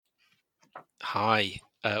Hi,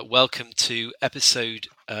 welcome to episode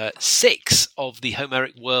 6 of the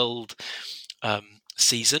Homeric World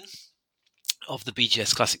season of the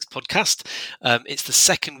BGS Classics podcast. It's the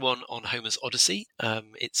second one on Homer's Odyssey.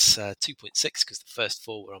 It's 2.6 because the first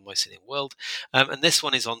 4 were on Mycenaean World. And this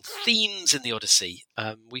one is on themes in the Odyssey.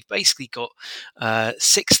 We've basically got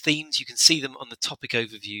 6 themes. You can see them on the topic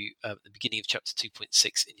overview at the beginning of chapter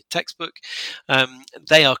 2.6 in your textbook.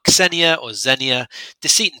 They are Xenia or Xenia,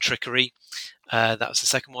 deceit and trickery. That was the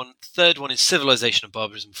second one. Third one is civilization and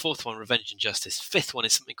barbarism. Fourth one, revenge and justice. Fifth one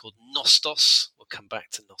is something called Nostos. We'll come back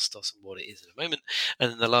to Nostos and what it is in a moment.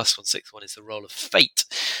 And then the last one, sixth one, is the role of fate.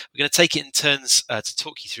 We're going to take it in turns to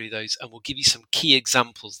talk you through those, and we'll give you some key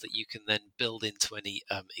examples that you can then build into any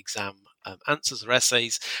exam answers or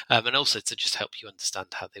essays, and also to just help you understand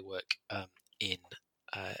how they work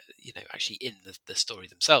actually in the story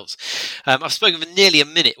themselves. I've spoken for nearly a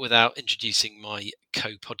minute without introducing my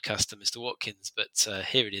co-podcaster, Mr. Watkins, but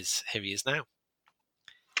here it is. Here he is now.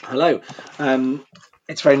 Hello.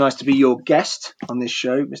 It's very nice to be your guest on this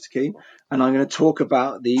show, Mr. Keane, and I'm going to talk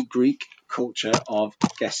about the Greek culture of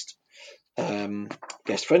guest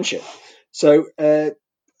friendship. So the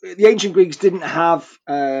ancient Greeks didn't have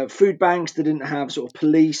food banks, they didn't have sort of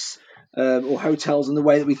police or hotels in the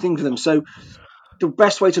way that we think of them. So the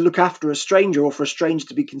best way to look after a stranger, or for a stranger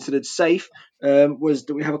to be considered safe, was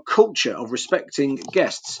that we have a culture of respecting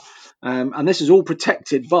guests. And this is all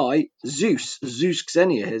protected by Zeus. Zeus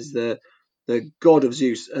Xenia is the god of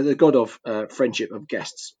Zeus, the god of friendship of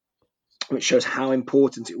guests, which shows how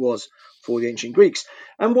important it was for the ancient Greeks.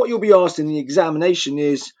 And what you'll be asked in the examination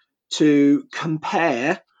is to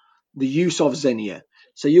compare the use of Xenia.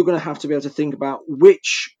 So you're going to have to be able to think about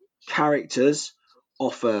which characters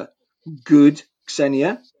offer good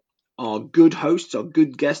Xenia, are good hosts, are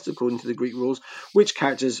good guests according to the Greek rules, which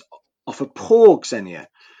characters offer poor Xenia,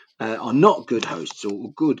 are not good hosts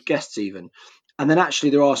or good guests even. And then actually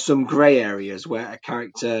there are some grey areas where a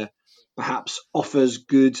character perhaps offers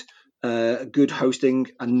good hosting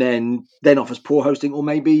and then offers poor hosting, or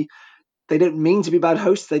maybe they don't mean to be bad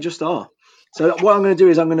hosts, they just are. So what I'm going to do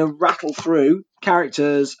is I'm going to rattle through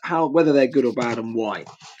characters, whether they're good or bad and why.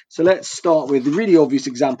 So let's start with the really obvious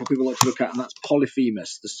example people like to look at, and that's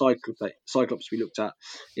Polyphemus, the Cyclops we looked at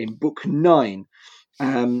in book 9.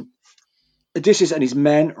 Odysseus and his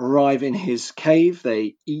men arrive in his cave.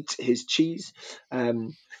 They eat his cheese.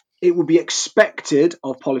 It would be expected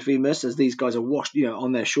of Polyphemus, as these guys are washed,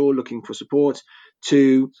 on their shore looking for support,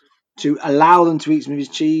 to allow them to eat some of his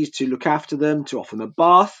cheese, to look after them, to offer them a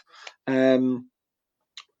bath,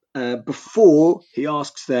 before he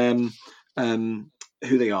asks them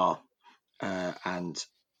who they are and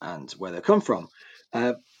where they come from.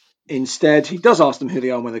 Instead, he does ask them who they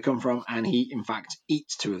are and where they come from, and he, in fact,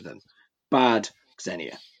 eats 2 of them. Bad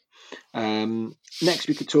Xenia. Next,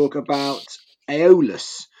 we could talk about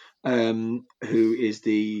Aeolus, who is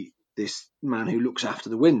this man who looks after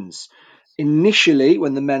the winds. Initially,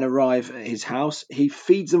 when the men arrive at his house, he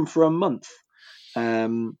feeds them for a month.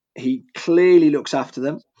 He clearly looks after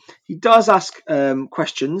them. He does ask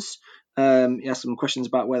questions. He asks some questions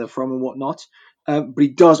about where they're from and whatnot, but he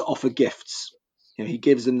does offer gifts. He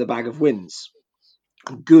gives them the bag of winds.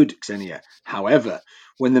 Good Xenia. However,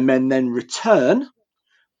 when the men then return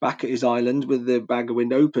back at his island with the bag of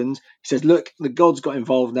wind opened, he says, look, the gods got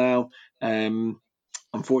involved now.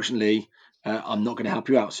 Unfortunately, I'm not going to help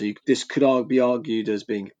you out. So this could be argued as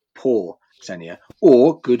being poor Xenia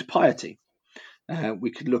or good piety.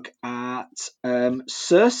 We could look at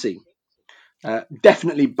Circe.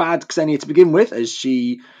 Definitely bad Xenia to begin with, as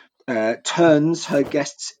she turns her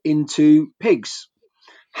guests into pigs.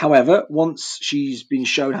 However, once she's been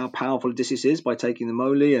shown how powerful Odysseus is by taking the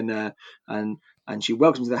moly and she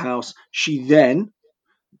welcomes the house, she then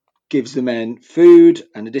gives the men food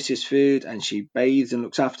and Odysseus food, and she bathes and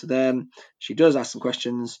looks after them. She does ask some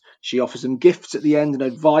questions. She offers them gifts at the end and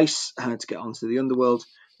advice how to get onto the underworld,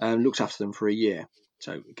 and looks after them for a year.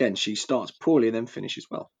 So again, she starts poorly and then finishes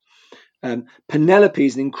well. Penelope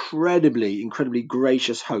is an incredibly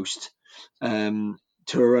gracious host, to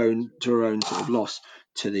her own sort of loss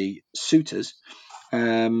to the suitors.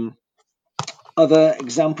 Other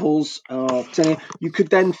examples of you could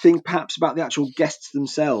then think perhaps about the actual guests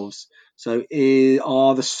themselves. So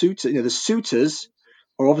are the suitors, the suitors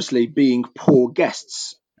are obviously being poor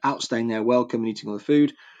guests, outstaying their welcome and eating all the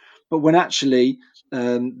food. But when actually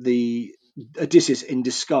the Odysseus in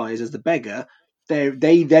disguise as the beggar,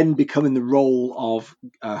 they then become in the role of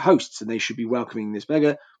hosts, and they should be welcoming this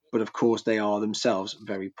beggar. But of course, they are themselves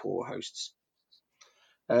very poor hosts.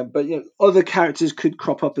 But other characters could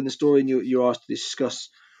crop up in the story, and you're asked to discuss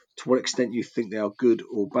to what extent you think they are good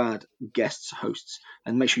or bad guests, hosts,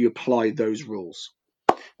 and make sure you apply those rules.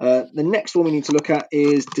 The next one we need to look at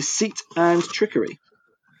is deceit and trickery.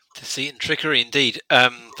 Deceit and trickery, indeed.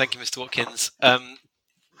 Thank you, Mr. Watkins.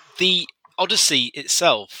 The Odyssey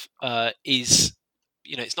itself is,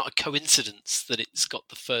 it's not a coincidence that it's got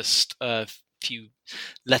the first few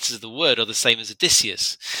letters of the word are the same as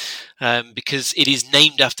Odysseus, because it is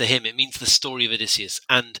named after him. It means the story of Odysseus,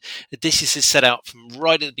 and Odysseus is set out from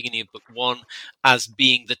right at the beginning of book one as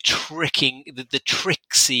being the tricksy,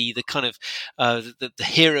 the kind of the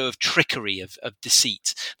hero of trickery, of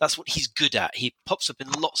deceit. That's what he's good at. He pops up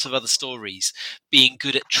in lots of other stories, being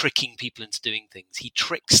good at tricking people into doing things. He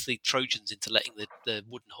tricks the Trojans into letting the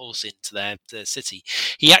wooden horse into their city.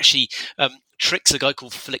 He actually tricks a guy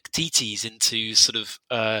called Philoctetes into sort of,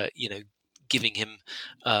 giving him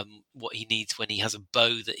what he needs when he has a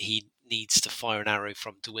bow that he needs to fire an arrow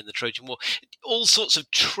from to win the Trojan War. All sorts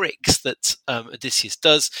of tricks that Odysseus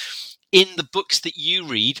does. In the books that you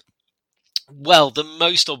read, well, the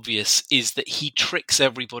most obvious is that he tricks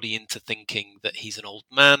everybody into thinking that he's an old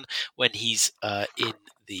man when he's in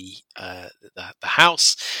the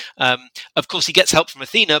house. Of course, he gets help from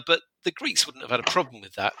Athena, but the Greeks wouldn't have had a problem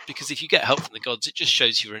with that, because if you get help from the gods, it just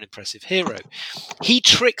shows you're an impressive hero. He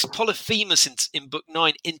tricks Polyphemus in book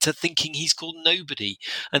 9 into thinking he's called Nobody,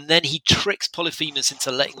 and then he tricks Polyphemus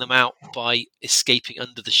into letting them out by escaping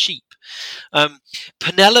under the sheep.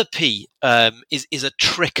 Penelope is a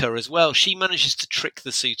tricker as well. She manages to trick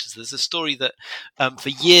the suitors. There's a story that for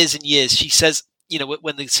years and years she says,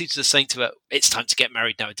 when the suitors are saying to her, it's time to get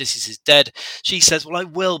married now, Odysseus is dead, she says, well, I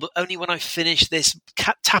will, but only when I finish this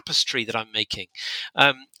tapestry that I'm making.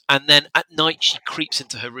 And then at night she creeps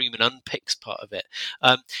into her room and unpicks part of it.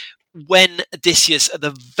 When Odysseus, at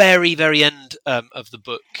the very, very end of the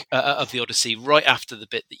book, of the Odyssey, right after the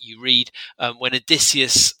bit that you read, when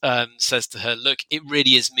Odysseus says to her, look, it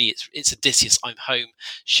really is me, it's Odysseus, I'm home,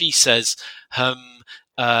 she says,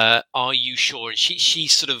 are you sure? And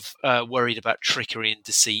she's sort of worried about trickery and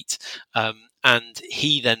deceit. And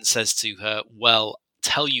he then says to her, well,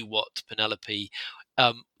 tell you what, Penelope,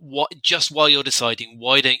 just while you're deciding,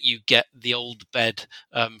 why don't you get the old bed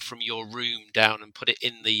from your room down and put it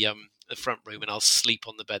in the front room, and I'll sleep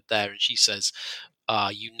on the bed there. And she says,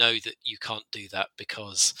 you know that you can't do that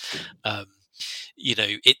because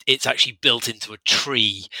it's actually built into a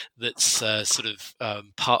tree that's sort of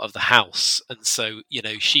part of the house, and so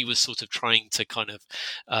she was sort of trying to kind of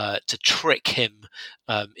to trick him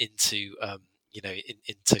into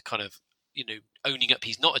into kind of owning up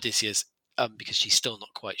he's not Odysseus. Because she's still not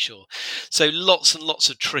quite sure. So lots and lots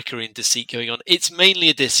of trickery and deceit going on. It's mainly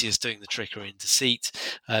Odysseus doing the trickery and deceit.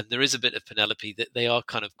 There is a bit of Penelope, that they are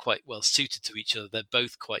kind of quite well suited to each other. They're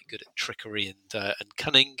both quite good at trickery and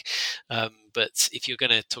cunning. But if you're going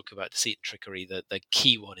to talk about deceit and trickery, the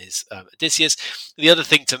key one is Odysseus. The other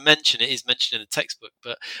thing to mention, it is mentioned in the textbook,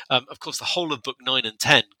 but of course the whole of book 9 and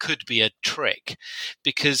 10 could be a trick,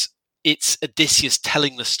 because it's Odysseus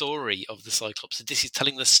telling the story of the Cyclops, Odysseus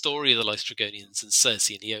telling the story of the Laestrygonians and Circe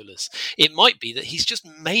and Aeolus. It might be that he's just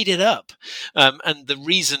made it up. And the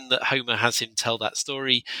reason that Homer has him tell that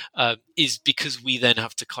story is because we then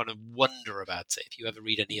have to kind of wonder about it. If you ever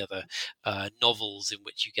read any other novels in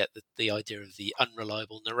which you get the idea of the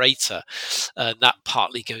unreliable narrator, that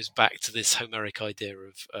partly goes back to this Homeric idea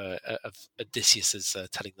of Odysseus as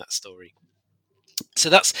telling that story.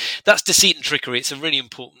 So that's deceit and trickery. It's a really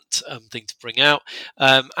important thing to bring out.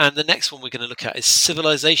 And the next one we're going to look at is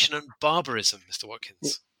civilization and barbarism, Mr.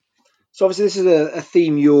 Watkins. So obviously this is a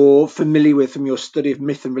theme you're familiar with from your study of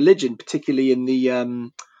myth and religion, particularly in the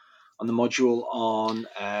on the module on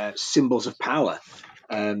symbols of power.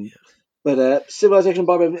 But civilization and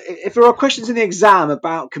barbarism, if there are questions in the exam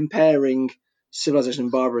about comparing civilization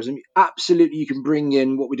and barbarism, absolutely you can bring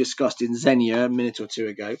in what we discussed in Xenia a minute or two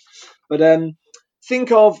ago. But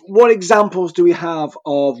think of what examples do we have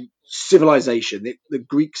of civilization, the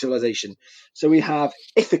Greek civilization. So we have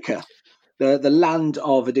Ithaca, the land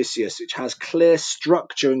of Odysseus, which has clear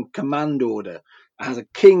structure and command order. It has a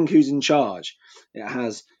king who's in charge. It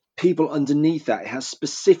has people underneath that. It has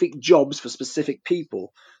specific jobs for specific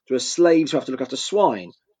people. There are slaves who have to look after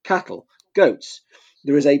swine, cattle, goats.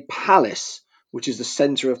 There is a palace, which is the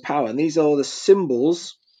center of power. And these are the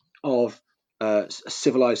symbols of a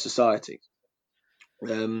civilized society.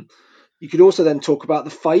 You could also then talk about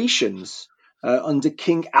the Phaeacians under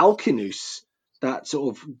King Alcinous, that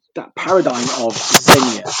paradigm of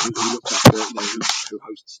Xenia, who looks after, who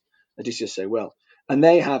hosts Odysseus so well. And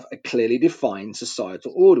they have a clearly defined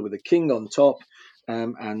societal order with a king on top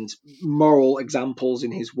and moral examples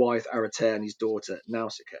in his wife Aratea and his daughter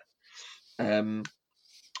Nausicaa.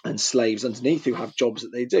 and slaves underneath who have jobs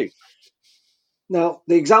that they do. Now,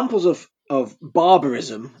 the examples of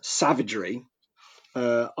barbarism, savagery,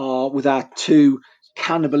 are with our two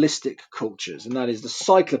cannibalistic cultures, and that is the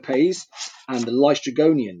Cyclopes and the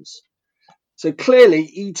Lystrygonians. So clearly,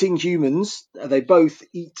 eating humans, they both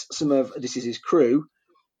eat some of Odysseus' crew,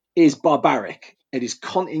 is barbaric. It is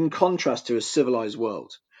in contrast to a civilized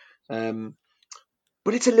world.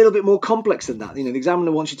 But it's a little bit more complex than that. The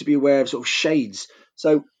examiner wants you to be aware of sort of shades.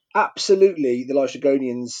 So absolutely, the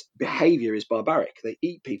Lystrygonians' behaviour is barbaric. They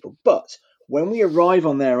eat people. But when we arrive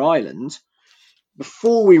on their island,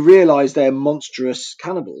 before we realise they're monstrous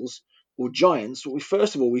cannibals or giants, what we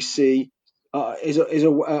first of all we see is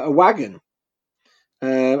a wagon,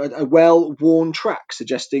 a well-worn track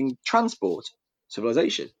suggesting transport,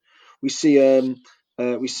 civilization. We see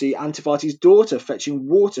Antiphates' daughter fetching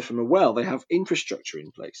water from a well. They have infrastructure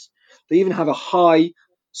in place. They even have a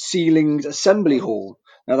high-ceilinged assembly hall.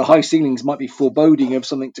 Now, the high ceilings might be foreboding of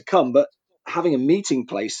something to come, but having a meeting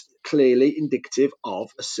place clearly indicative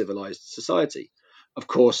of a civilized society. Of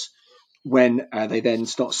course, when they then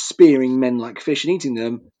start spearing men like fish and eating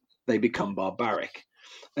them, they become barbaric.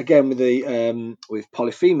 Again, with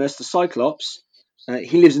Polyphemus, the Cyclops,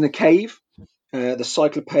 he lives in a cave. The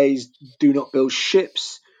Cyclopes do not build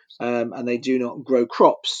ships, and they do not grow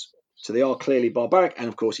crops. So they are clearly barbaric, and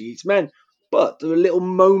of course he eats men. But there are little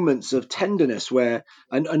moments of tenderness where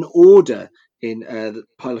an order in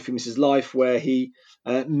Polyphemus' life where he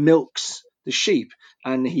milks the sheep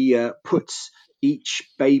and he puts each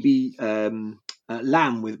baby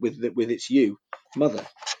lamb with its ewe mother.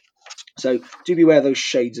 So do beware of those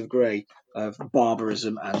shades of grey of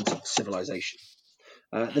barbarism and civilization.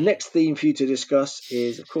 The next theme for you to discuss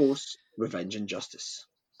is, of course, revenge and justice.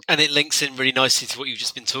 And it links in really nicely to what you've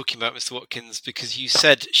just been talking about, Mr. Watkins, because you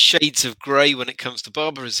said shades of grey when it comes to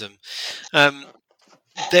barbarism.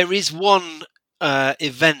 There is one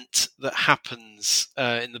event that happens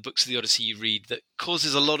in the books of the Odyssey you read that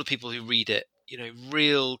causes a lot of people who read it,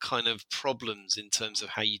 real kind of problems in terms of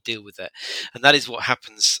how you deal with it. And that is what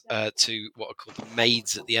happens to what are called the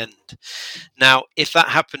maids at the end. Now, if that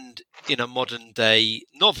happened in a modern day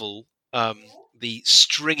novel, the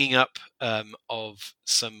stringing up of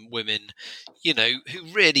some women,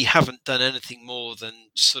 who really haven't done anything more than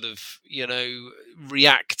sort of,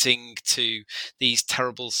 reacting to these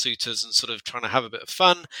terrible suitors and sort of trying to have a bit of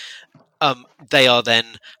fun. They are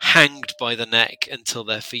then hanged by the neck until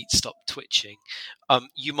their feet stop twitching.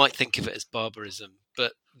 You might think of it as barbarism,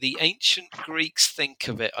 but the ancient Greeks think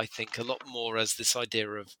of it, I think, a lot more as this idea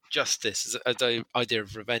of justice, as an idea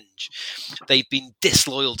of revenge. They've been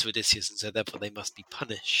disloyal to Odysseus, and so therefore they must be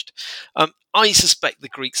punished. I suspect the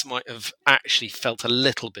Greeks might have actually felt a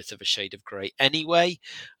little bit of a shade of grey anyway,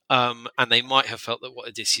 and they might have felt that what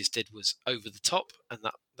Odysseus did was over the top, and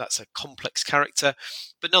that's a complex character.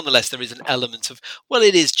 But nonetheless, there is an element of, well,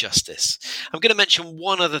 it is justice. I'm going to mention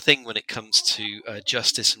one other thing when it comes to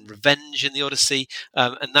justice and revenge in the Odyssey,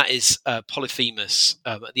 and that is Polyphemus.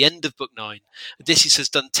 At the end of Book 9, Odysseus has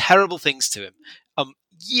done terrible things to him.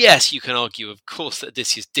 Yes, you can argue, of course, that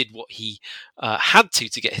Odysseus did what he had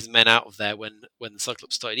to get his men out of there when the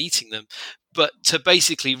Cyclops started eating them. But to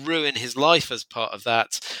basically ruin his life as part of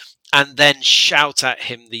that and then shout at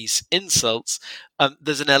him these insults,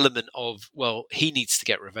 there's an element of, well, he needs to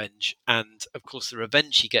get revenge. And, of course, the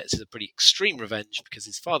revenge he gets is a pretty extreme revenge because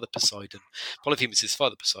his father Poseidon, Polyphemus'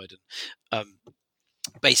 father Poseidon,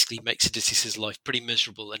 basically makes Odysseus' life pretty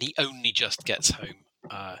miserable, and he only just gets home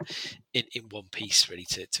in one piece, really,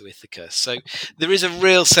 to Ithaca. So there is a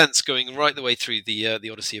real sense going right the way through the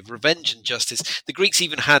Odyssey of revenge and justice. The Greeks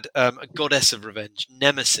even had a goddess of revenge,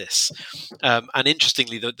 Nemesis, and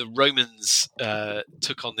interestingly, the Romans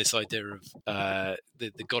took on this idea of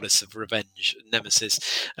the goddess of revenge, Nemesis,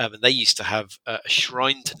 and they used to have a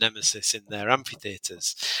shrine to Nemesis in their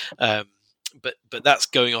amphitheatres. But that's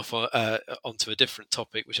going off onto a different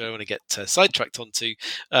topic, which I don't want to get sidetracked onto.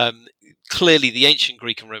 Clearly, the ancient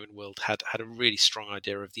Greek and Roman world had a really strong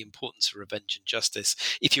idea of the importance of revenge and justice.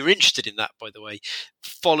 If you're interested in that, by the way,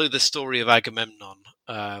 follow the story of Agamemnon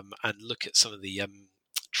and look at some of the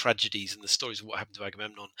tragedies and the stories of what happened to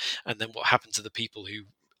Agamemnon, and then what happened to the people who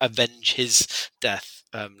avenge his death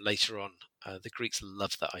later on. The Greeks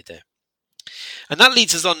loved that idea. And that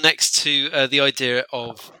leads us on next to the idea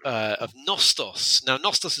of nostos. Now,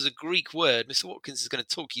 nostos is a Greek word. Mr. Watkins is going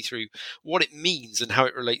to talk you through what it means and how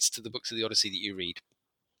it relates to the books of the Odyssey that you read.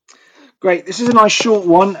 Great. This is a nice short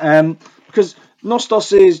one because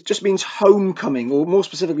nostos just means homecoming, or more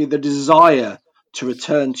specifically, the desire to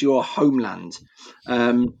return to your homeland.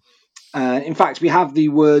 In fact, we have the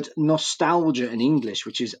word nostalgia in English,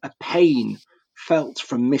 which is a pain felt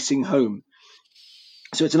from missing home.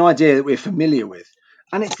 So it's an idea that we're familiar with.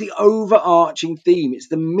 And it's the overarching theme. It's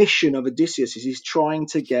the mission of Odysseus is he's trying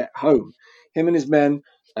to get home. Him and his men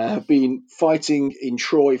have been fighting in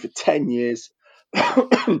Troy for 10 years.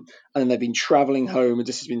 And then they've been traveling home.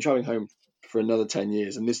 Odysseus has been traveling home for another 10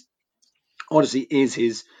 years. And this Odyssey is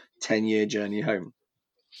his 10-year journey home.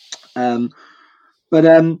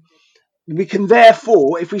 But we can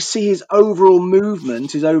therefore, if we see his overall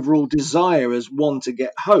movement, his overall desire as one to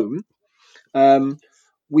get home,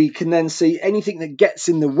 we can then see anything that gets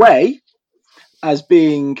in the way as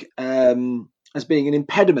being an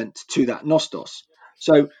impediment to that nostos.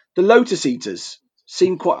 So the lotus eaters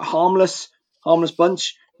seem quite a harmless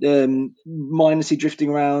bunch, mindlessly drifting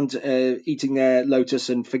around, eating their lotus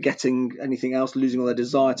and forgetting anything else, losing all their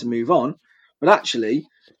desire to move on. But actually,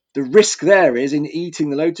 the risk there is in eating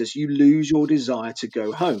the lotus, you lose your desire to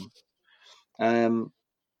go home.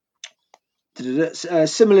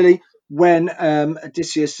 Similarly, when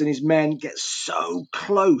Odysseus and his men get so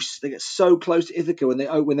close, they get so close to Ithaca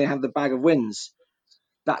when they have the bag of winds,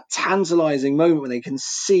 that tantalizing moment when they can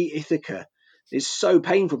see Ithaca is so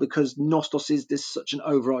painful because nostos is such an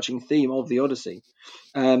overarching theme of the Odyssey.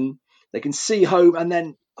 They can see home, and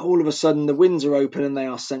then all of a sudden the winds are open and they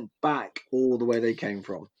are sent back all the way they came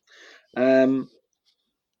from. But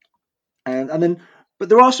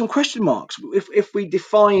there are some question marks. If we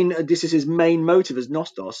define Odysseus' main motive as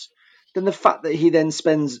nostos, then the fact that he then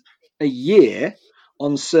spends a year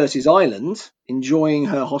on Circe's island, enjoying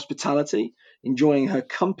her hospitality, enjoying her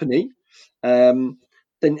company, then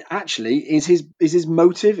actually is his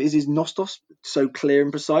motive, is his nostos so clear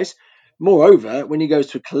and precise? Moreover, when he goes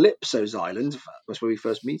to Calypso's island, that's where we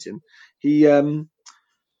first meet him,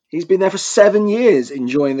 he's been there for 7 years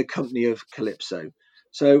enjoying the company of Calypso.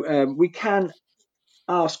 So we can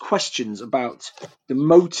ask questions about the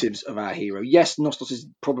motives of our hero. Yes, nostos is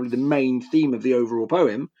probably the main theme of the overall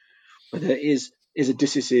poem, but is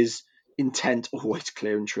Odysseus' intent always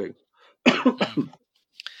clear and true?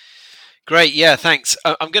 Great, yeah, thanks.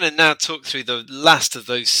 I'm going to now talk through the last of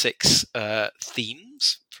those 6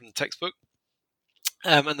 themes from the textbook.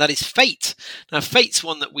 And that is fate. Now, fate's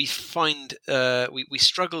one that we find we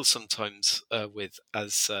struggle sometimes with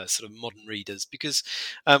as sort of modern readers, because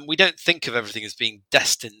we don't think of everything as being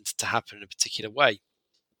destined to happen in a particular way.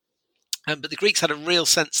 But the Greeks had a real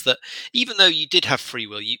sense that even though you did have free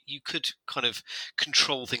will, you could kind of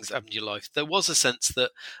control things that happened in your life. There was a sense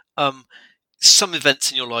that some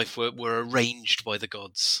events in your life were arranged by the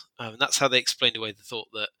gods. And that's how they explained away the thought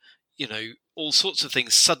that, all sorts of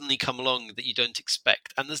things suddenly come along that you don't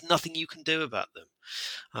expect, and there's nothing you can do about them.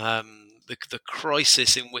 The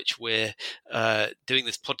crisis in which we're doing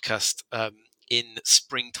this podcast in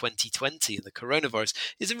spring 2020, the coronavirus,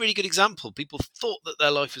 is a really good example. People thought that their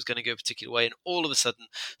life was going to go a particular way, and all of a sudden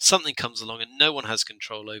something comes along and no one has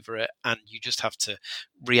control over it, and you just have to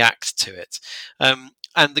react to it.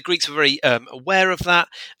 And the Greeks were very aware of that.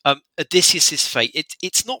 Odysseus' fate,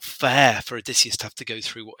 it's not fair for Odysseus to have to go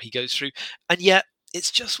through what he goes through, and yet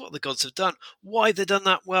it's just what the gods have done. Why they've done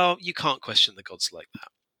that? Well, you can't question the gods like that.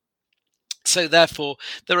 So therefore,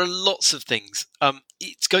 there are lots of things.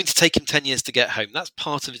 It's going to take him 10 years to get home. That's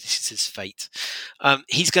part of Odysseus' fate.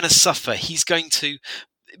 He's going to suffer. He's going to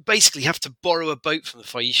basically have to borrow a boat from the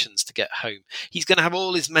Phaeacians to get home. He's going to have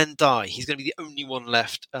all his men die. He's going to be the only one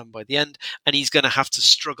left by the end, and he's going to have to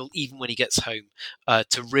struggle even when he gets home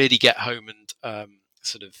to really get home and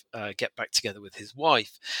get back together with his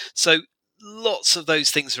wife. So lots of those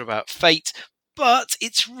things are about fate, but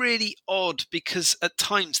it's really odd because at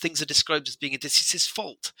times things are described as being Odysseus'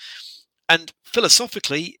 fault. And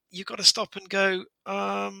philosophically, you've got to stop and go,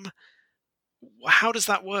 how does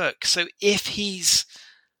that work? So if he's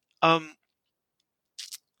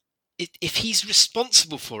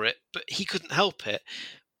responsible for it, but he couldn't help it,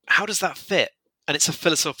 how does that fit? And it's a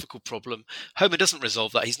philosophical problem. Homer doesn't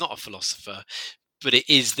resolve that. He's not a philosopher, but it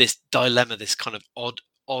is this dilemma, this kind of odd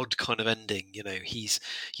kind of ending.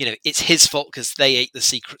 It's his fault because they ate the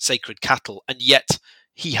sacred cattle, and yet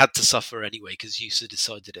he had to suffer anyway because Zeus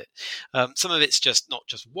decided it. Some of it's just not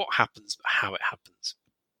just what happens, but how it happens.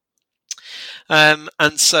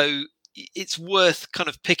 And so it's worth kind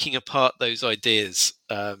of picking apart those ideas.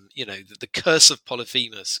 The curse of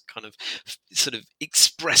Polyphemus kind of sort of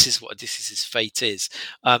expresses what Odysseus' fate is.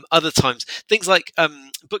 Other times, things like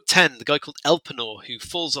Book 10, the guy called Elpenor who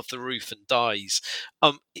falls off the roof and dies.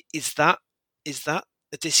 Is that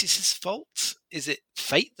Odysseus' fault? Is it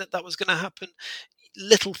fate that was going to happen?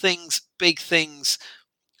 Little things, big things.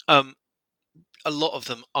 A lot of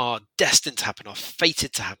them are destined to happen, are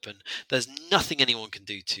fated to happen. There's nothing anyone can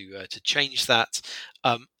do to change that.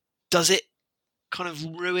 Does it kind of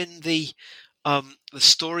ruin the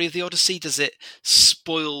story of the Odyssey? Does it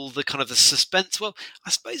spoil the kind of the suspense? Well,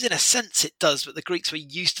 I suppose in a sense it does, but the Greeks were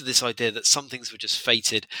used to this idea that some things were just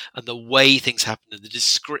fated, and the way things happened, and the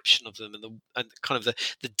description of them, and kind of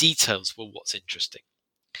the details were what's interesting.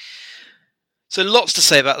 So lots to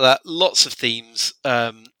say about that, lots of themes,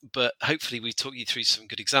 but hopefully we've talked you through some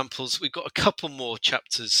good examples. We've got a couple more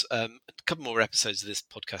chapters, a couple more episodes of this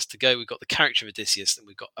podcast to go. We've got the character of Odysseus, and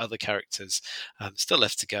we've got other characters still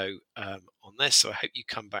left to go on this, so I hope you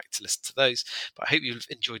come back to listen to those. But I hope you've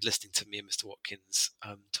enjoyed listening to me and Mr. Watkins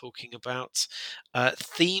talking about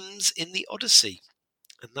themes in the Odyssey.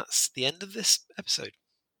 And that's the end of this episode.